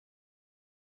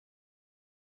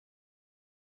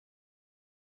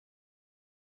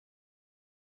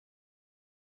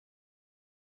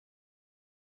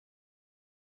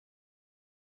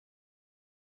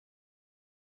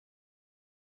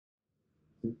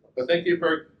Well, thank you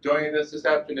for joining us this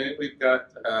afternoon. We've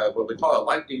got what we call a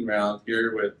lightning round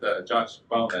here with Josh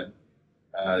Baughman.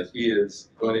 He is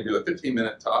going to do a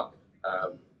 15-minute talk.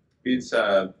 He's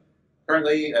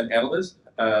currently an analyst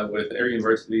with Air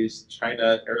University's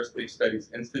China Aerospace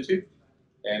Studies Institute,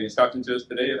 and he's talking to us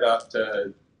today about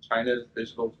China's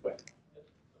digital twin.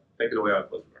 Take it away,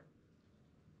 Oliver.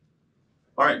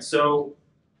 All right, so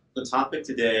the topic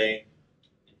today,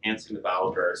 enhancing the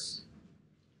Battleverse,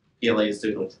 PLA's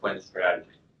digital twin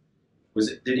strategy.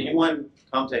 Did anyone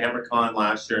come to HammerCon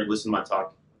last year and listen to my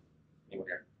talk? Anyone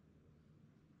here?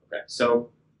 Okay, so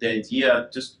the idea,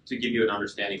 just to give you an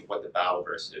understanding of what the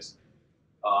Battleverse is.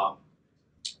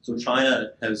 So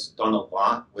China has done a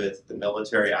lot with the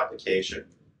military application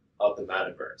of the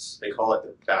metaverse. They call it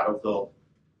the Battlefield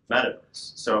metaverse.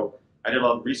 So I did a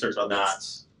lot of research on that,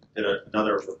 did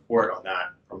another report on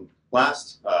that from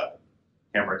last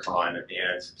HammerCon,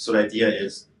 and so the idea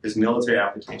is this military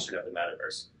application of the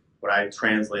metaverse, what I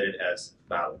translated as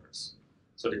Battleverse.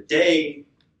 So today,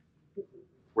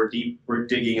 we're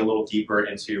digging a little deeper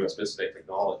into a specific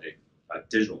technology, a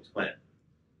digital twin.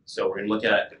 So we're going to look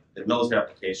at the military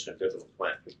application of digital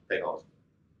twin technology.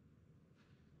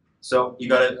 So you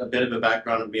got a bit of a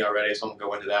background of me already, so I'm going to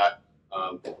go into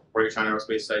that. We're at China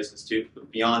Aerospace Studies Institute, but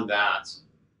beyond that,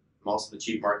 I'm also the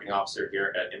Chief Marketing Officer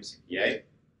here at MCPA.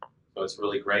 So it's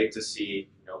really great to see,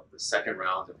 the second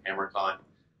round of HammerCon. I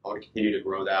want to continue to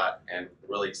grow that, and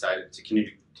really excited to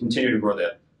continue to grow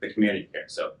the community here.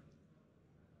 So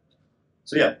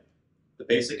yeah, the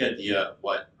basic idea of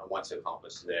what I want to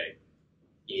accomplish today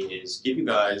is give you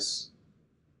guys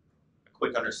a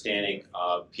quick understanding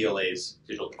of PLA's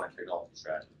digital twin technology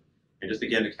strategy. And just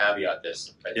again to caveat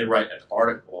this, I did write an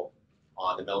article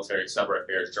on the Military Cyber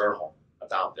Affairs Journal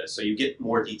about this, so you get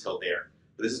more detail there.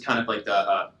 But this is kind of like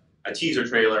a teaser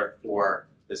trailer for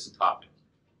this topic.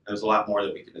 There's a lot more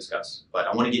that we can discuss, but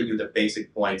I want to give you the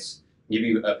basic points, give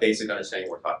you a basic understanding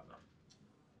of what we're talking about.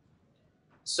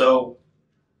 So,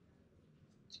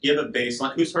 to give a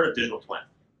baseline, who's heard of digital twin?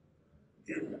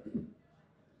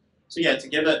 So yeah, to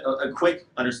give a quick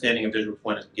understanding of digital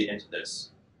twin as we get into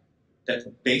this,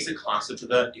 that basic concept of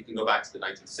that, you can go back to the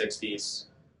 1960s,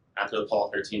 after the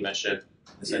Apollo 13 mission,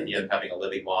 this idea of having a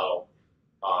living model.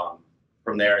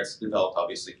 From there, it's developed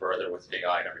obviously further with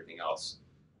AI and everything else.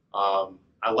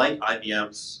 I like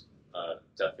IBM's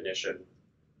definition.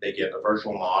 They give a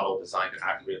virtual model designed to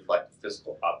accurately reflect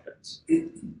physical objects.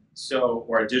 So,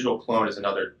 or a digital clone is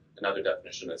another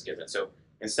definition that's given. So,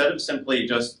 instead of simply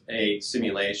just a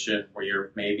simulation where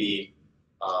you're maybe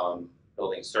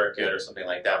building a circuit or something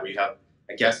like that, where you have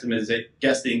a guesstimate,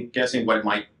 guessing what it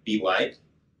might be like,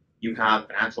 you have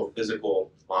an actual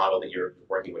physical model that you're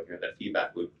working with. You have that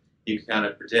feedback loop. You can kind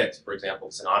of predict, for example,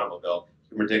 if it's an automobile,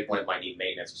 you can predict when it might need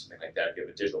maintenance or something like that if you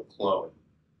have a digital clone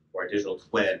or a digital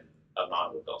twin of an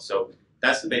automobile. So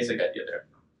that's the basic idea there.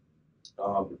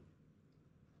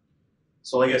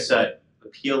 So like I said, the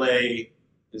PLA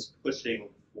is pushing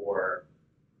for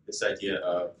this idea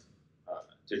of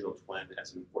digital twin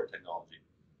as an important technology.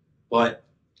 But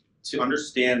to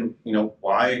understand,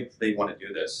 why they want to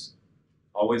do this,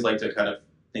 I always like to kind of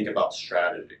think about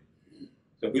strategy.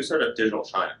 So who's heard of digital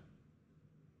China?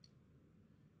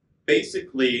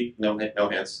 Basically, no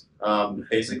hands.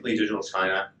 Basically, digital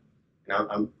China. And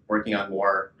I'm working on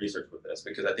more research with this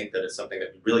because I think that it's something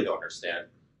that we really don't understand.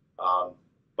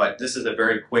 But this is a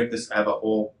very quick. I have a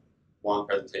whole long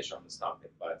presentation on this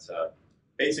topic. But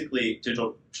basically,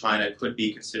 digital China could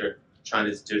be considered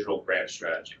China's digital grand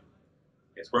strategy.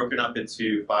 It's broken up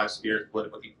into 5 spheres: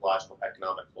 political, ecological,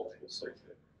 economic, cultural, social.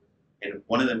 And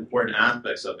one of the important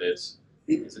aspects of it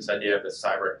is this idea of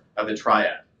the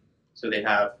triad. So they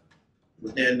have,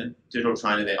 within digital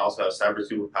China, they also have cyber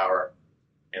superpower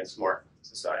and smart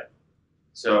society.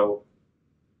 So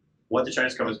what the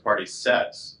Chinese Communist Party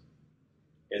says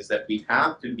is that we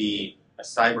have to be a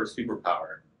cyber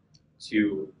superpower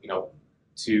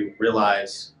to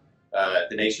realize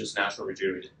the nation's national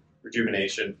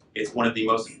rejuvenation. It's one of the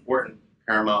most important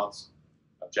paramount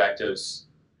objectives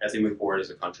as they move forward as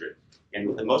a country.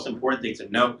 And the most important thing to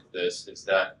note with this is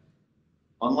that,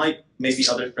 unlike maybe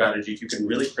other strategies, you can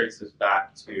really trace this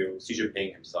back to Xi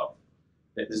Jinping himself.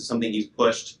 That this is something he's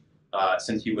pushed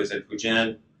since he was in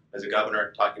Fujian as a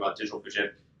governor, talking about digital Fujian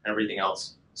and everything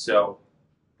else. So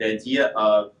the idea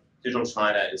of digital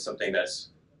China is something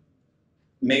that's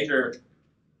major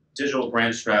digital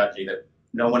grand strategy that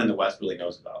no one in the West really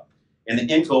knows about. And the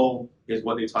end goal is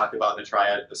what they talk about in the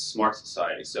triad, the smart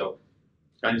society. So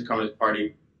Chinese Communist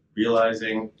Party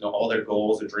realizing all their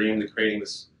goals and dreams and creating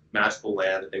this magical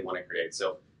land that they want to create.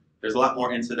 So there's a lot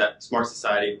more into that smart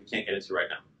society we can't get into right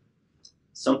now.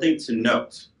 Something to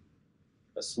note,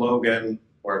 a slogan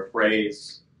or a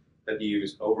phrase that they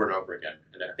use over and over again,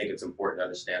 and I think it's important to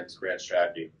understand this grand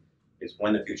strategy, is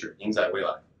when the future, 应在未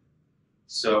来.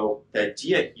 So the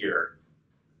idea here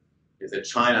is that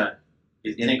China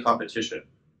is in a competition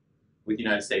with the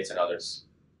United States and others,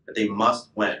 that they must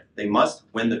win. They must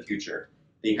win the future.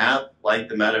 They have, like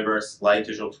the metaverse, like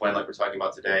digital twin, like we're talking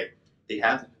about today, they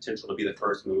have the potential to be the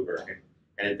first mover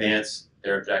and advance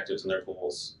their objectives and their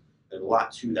goals. There's a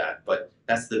lot to that, but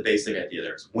that's the basic idea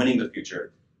there. It's winning the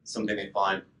future, something they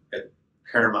find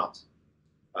paramount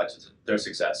to their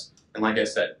success. And like I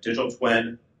said, digital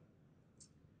twin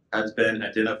has been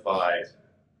identified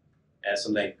as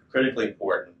something critically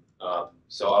important.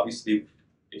 So obviously,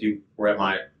 if you were at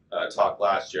my talk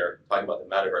last year talking about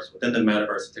the metaverse, within the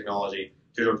metaverse technology,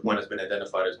 digital twin has been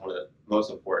identified as one of the most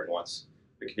important ones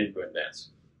we continue to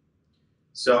advance.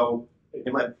 So,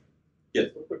 in my Real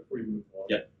quick before you move on.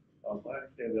 Yeah. I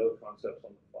understand the other concepts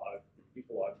on the 5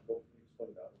 ecological. Can you explain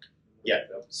that? Yeah.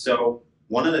 So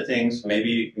one of the things maybe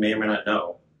you may or may not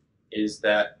know is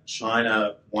that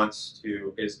China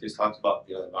is talks about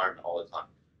the environment all the time.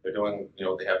 They're doing,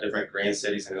 they have different green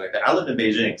cities and things like that. I live in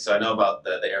Beijing, so I know about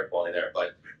the air quality there,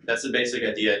 but that's the basic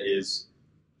idea is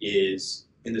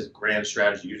in this grand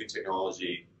strategy using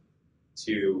technology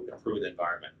to improve the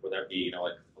environment, whether it be,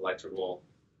 like electrical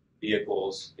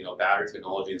vehicles, battery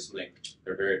technology is something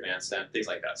they're very advanced in, things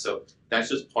like that. So that's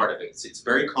just part of it. It's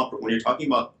very complicated. When you're talking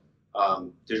about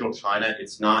digital China,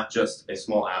 it's not just a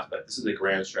small aspect. This is a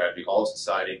grand strategy, all of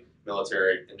society,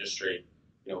 military, industry,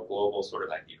 global sort of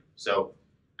idea. So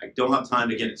I don't have time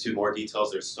to get into more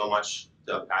details. There's so much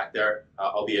to unpack there,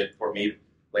 albeit for me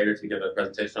later to give a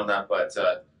presentation on that. But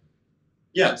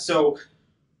yeah, so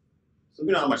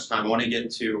we don't have much time. I want to get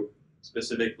into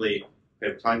specifically,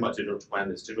 we're talking about digital twin,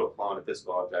 this digital clone of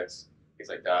physical objects, things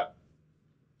like that.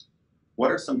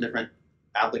 What are some different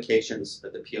applications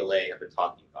that the PLA have been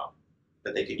talking about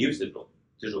that they can use digital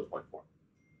twin for?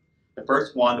 The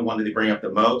first one, the one that they bring up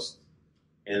the most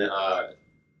in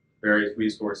various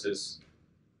resources,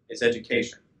 is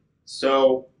education.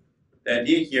 So the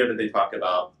idea here that they talk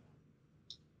about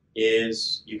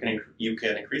is you can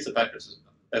increase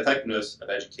effectiveness of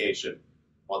education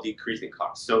while decreasing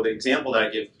costs. So the example that I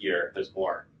give here, there's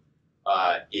more,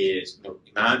 is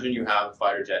imagine you have a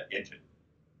fighter jet engine,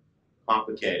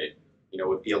 complicated. It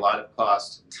would be a lot of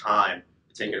cost and time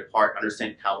to take it apart,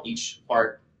 understand how each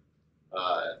part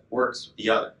works with the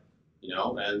other.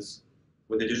 And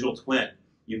with a digital twin,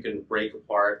 you can break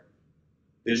apart,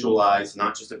 visualize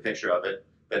not just a picture of it,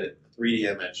 but a 3D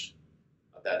image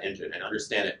of that engine and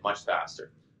understand it much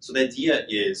faster. So the idea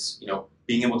is,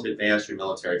 being able to advance your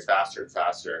military faster and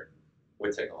faster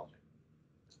with technology.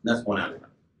 And that's one aspect.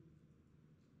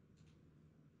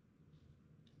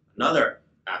 Another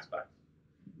aspect,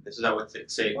 this is I would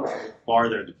say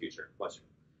farther in the future,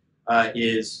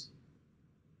 is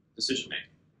decision making.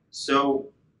 So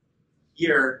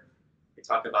here we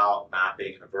talk about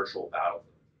mapping a virtual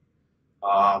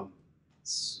battlefield.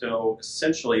 So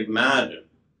essentially, imagine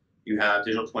you have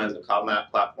digital twins of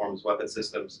combat platforms, weapon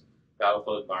systems,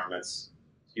 battlefield environments.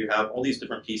 You have all these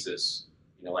different pieces,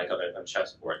 like on a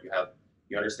chessboard.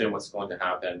 You understand what's going to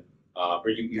happen, or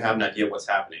you have an idea of what's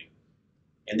happening.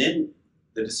 And then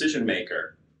the decision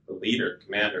maker, the leader,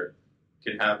 commander,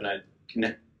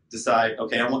 can decide,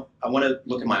 okay, I want to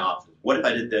look at my options. What if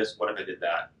I did this? What if I did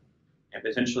that? And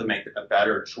potentially make a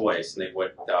better choice than they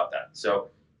would without that. So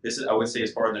this is, I would say,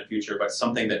 is far in the future, but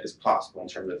something that is possible in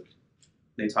terms of,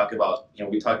 they talk about,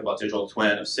 we talk about digital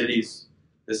twin of cities.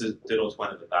 This is digital twin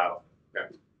of the battle.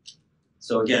 Okay?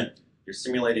 So again, you're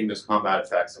simulating those combat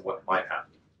effects and what might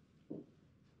happen.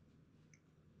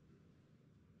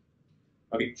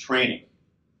 Okay, training.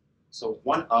 So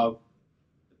one of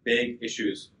the big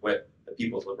issues with the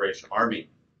People's Liberation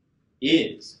Army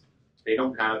is they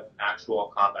don't have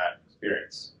actual combat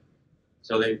experience.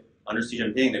 So they, under Xi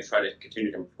Jinping, they try to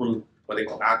continue to improve what they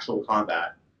call actual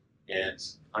combat and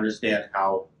understand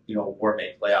how war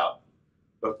may play out.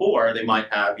 Before, they might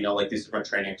have like these different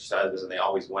training exercises, and they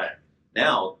always win.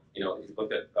 Now, if you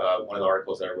look at one of the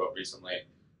articles that I wrote recently,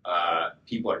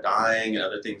 people are dying and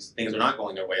other things are not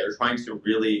going their way. They're trying to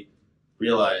really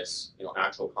realize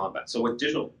actual combat. So with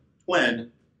digital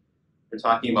twin, we're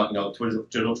talking about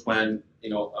digital twin,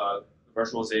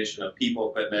 virtualization of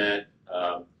people, equipment,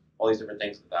 all these different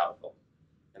things in the battlefield.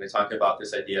 And they talk about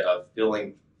this idea of fill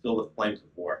the flames of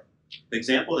war. The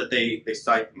example that they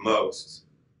cite most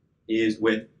is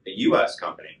with a U.S.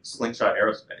 company, Slingshot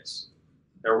Aerospace.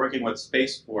 They're working with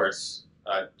Space Force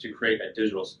to create a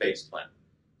digital space twin.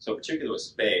 So particularly with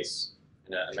space,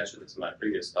 and I mentioned this in my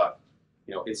previous talk,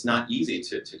 it's not easy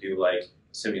to do like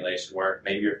simulation where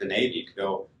maybe you're at the Navy, you could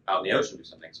go out in the ocean and do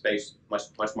something. Space,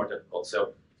 much more difficult.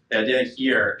 So the idea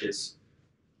here is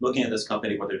looking at this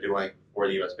company, what they're doing for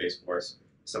the U.S. Space Force,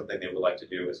 something they would like to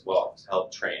do as well to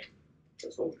help train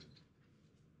the soldiers.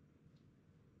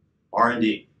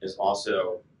 R&D is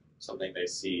also something they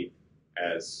see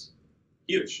as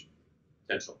huge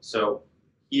potential. So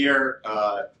here,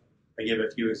 I give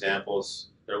a few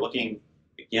examples. They're looking,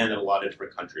 again, at a lot of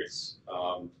different countries.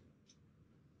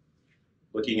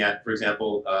 Looking at, for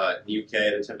example, the UK,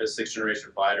 the Tempest 6th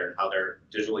generation fighter, and how they're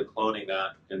digitally cloning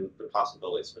that and the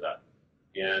possibilities for that.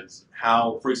 And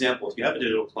how, for example, if you have a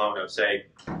digital clone of, say,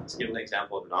 let's give an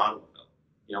example of an automobile.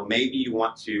 You know, maybe you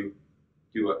want to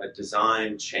do a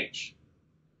design change.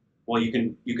 Well, you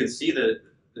can see the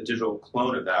digital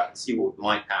clone of that and see what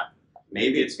might happen.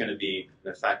 Maybe it's going to be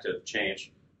an effective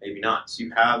change, maybe not. So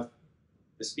you have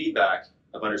this feedback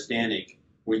of understanding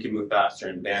where you can move faster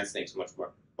and advance things much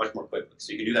more quickly.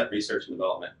 So you can do that research and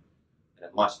development in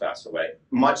a much faster way,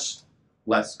 much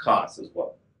less cost as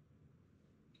well.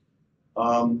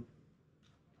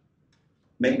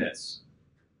 Maintenance.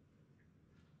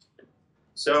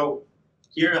 So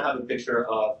here I have a picture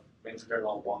of Major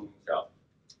General Wang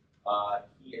Yingzhou.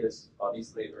 He is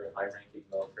obviously a very high-ranking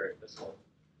military official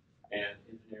and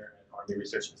engineer at Army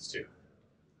Research Institute.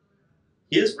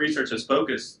 His research is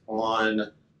focused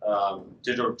on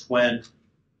digital twin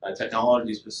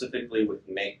technology, specifically with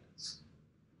maintenance.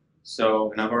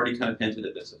 So, and I've already kind of hinted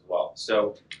at this as well.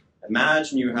 So,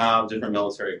 imagine you have different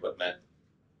military equipment.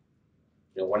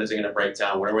 You know, when is it going to break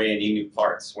down? When are we going to need new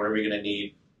parts? When are we going to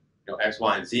need, you know, X,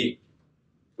 Y, and Z?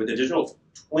 With the digital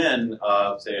twin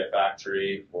of, say, a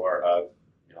factory or of,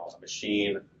 you know, a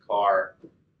machine, a car,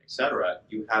 etc.,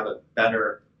 you have a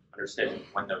better understanding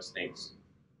of when those things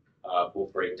will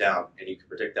break down, and you can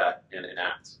predict that and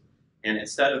enact. And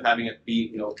instead of having it be,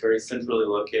 you know, very centrally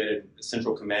located, the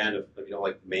central command of, you know,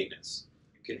 like maintenance,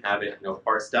 you can have it, you know,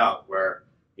 parsed out where,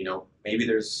 you know, maybe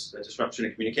there's a disruption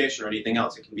in communication or anything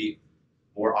else. It can be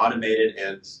more automated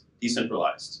and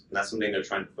decentralized, and that's something they're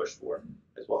trying to push for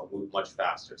as well, move much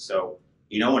faster. So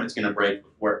you know when it's going to break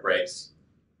before it breaks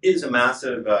is a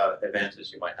massive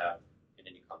advantage you might have in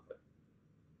any conflict.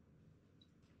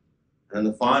 And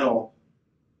then the final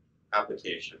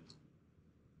application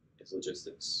is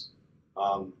logistics.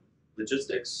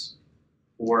 Logistics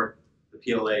for the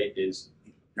PLA is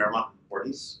paramount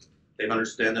importance. They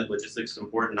understand that logistics is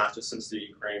important not just since the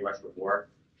Ukraine-Russia war.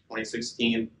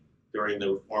 2016, during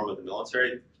the reform of the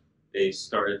military, they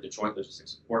started the Joint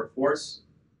Logistics Support Force.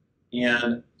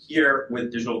 And here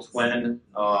with digital twin,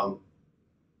 the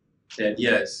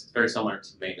idea is very similar to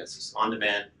maintenance. It's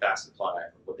on-demand, fast supply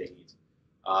of what they need.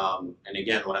 And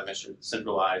again, what I mentioned,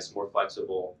 centralized, more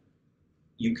flexible.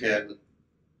 You can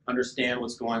understand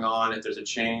what's going on. If there's a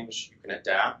change, you can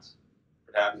adapt,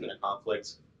 perhaps in a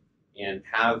conflict, and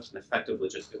have an effective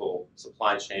logistical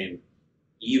supply chain,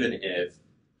 even if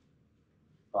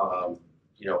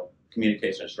you know,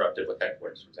 communication is disrupted with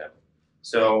headquarters, for example.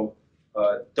 So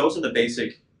those are the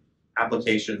basic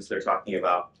applications they're talking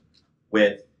about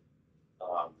with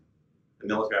the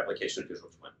military application of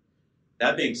digital twin.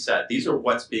 That being said, these are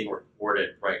what's being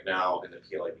reported right now in the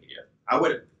PLA media.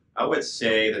 I would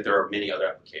say that there are many other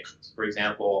applications. For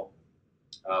example,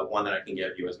 one that I can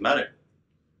give you is medical.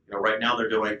 You know, right now they're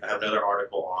doing, I have another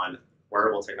article on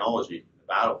wearable technology in the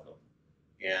battlefield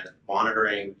and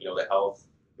monitoring, you know, the health,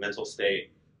 mental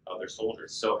state of their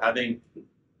soldiers. So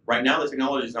right now the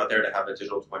technology is not there to have a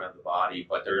digital twin of the body,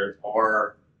 but there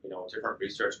are, you know, different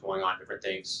research going on, different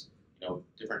things, you know,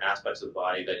 different aspects of the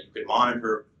body that you could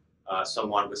monitor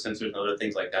someone with sensors and other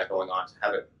things like that going on to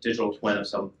have a digital twin of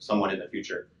someone in the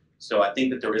future. So I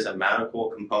think that there is a medical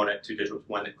component to digital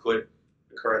twin that could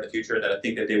occur in the future that I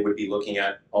think that they would be looking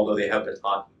at, although they have been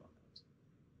talking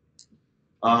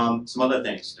about that. Some other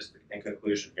things, just in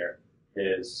conclusion here,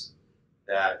 is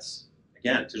that,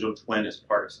 again, digital twin is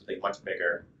part of something much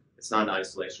bigger. It's not in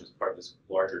isolation, it's part of this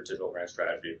larger digital grand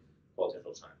strategy called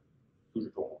digital China.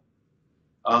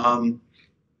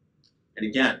 And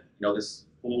again, you know, this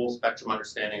full spectrum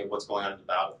understanding of what's going on in the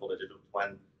battlefield, the digital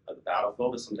twin of the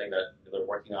battlefield is something that they're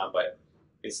working on, but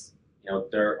it's, you know,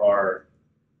 there are,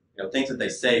 you know, things that they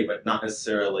say, but not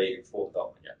necessarily in full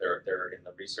development yet. They're in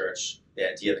the research, the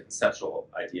idea, the conceptual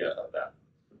idea of that.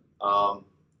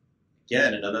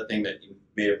 Again, another thing that you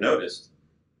may have noticed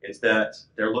is that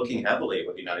they're looking heavily at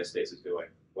what the United States is doing,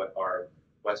 what our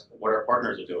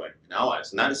partners are doing, and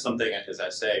allies. And that is something, as I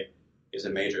say, is a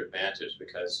major advantage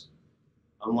because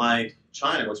unlike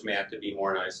China, which may have to be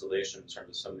more in isolation in terms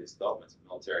of some of these developments in the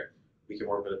military, we can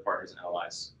work with the partners and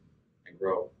allies and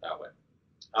grow that way.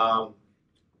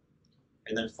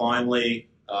 And then finally,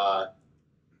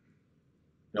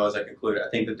 as I concluded, I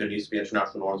think that there needs to be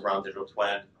international norms around digital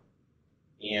twin,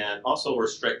 and also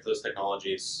restrict those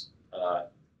technologies,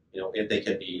 if they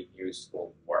can be used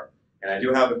for. And I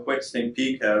do have a quick sneak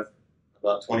peek of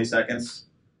about 20 seconds.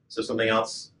 So something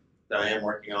else that I am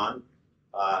working on,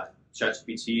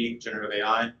 ChatGPT, generative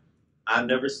AI. I've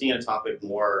never seen a topic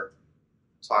more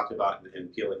talked about in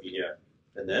PLA media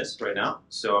than this right now.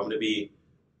 So I'm going to be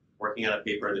working on a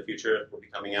paper in the future that will be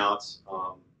coming out.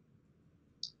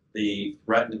 The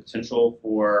threat and the potential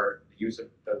for the use of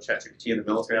ChatGPT in the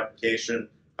military application,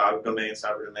 public domain,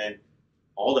 cyber domain,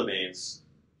 all domains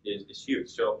is huge.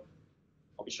 So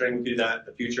I'll be sharing with you that in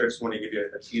the future. I just want to give you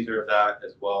a teaser of that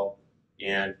as well.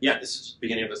 And yeah, this is the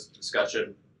beginning of this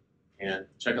discussion. And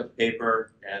check out the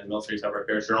paper and the Military Cyber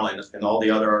Affairs Journal and all the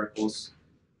other articles.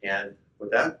 And with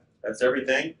that, that's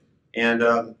everything. And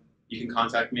you can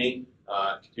contact me,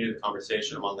 continue the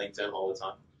conversation. I'm on LinkedIn all the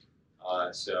time.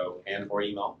 Or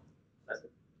email. That's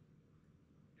it.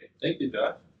 Okay, thank you,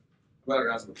 Josh. How about a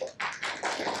round of applause?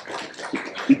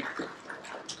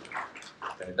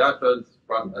 Okay, Josh was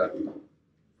from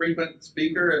frequent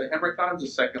speaker at HammerCon, the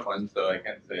second one, so I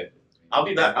can't say it. I'll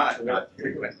be back.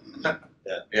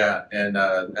 Yeah, and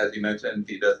as you mentioned,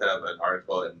 he does have an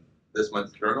article in this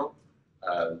month's journal.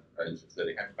 I should say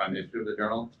the HammerCon issue of the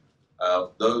journal.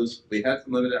 Those, we had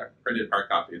some limited printed hard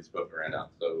copies, but we ran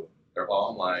out, so they're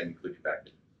all online, including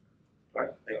packaging. All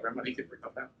right, thank you very much. Thank you for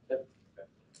coming out.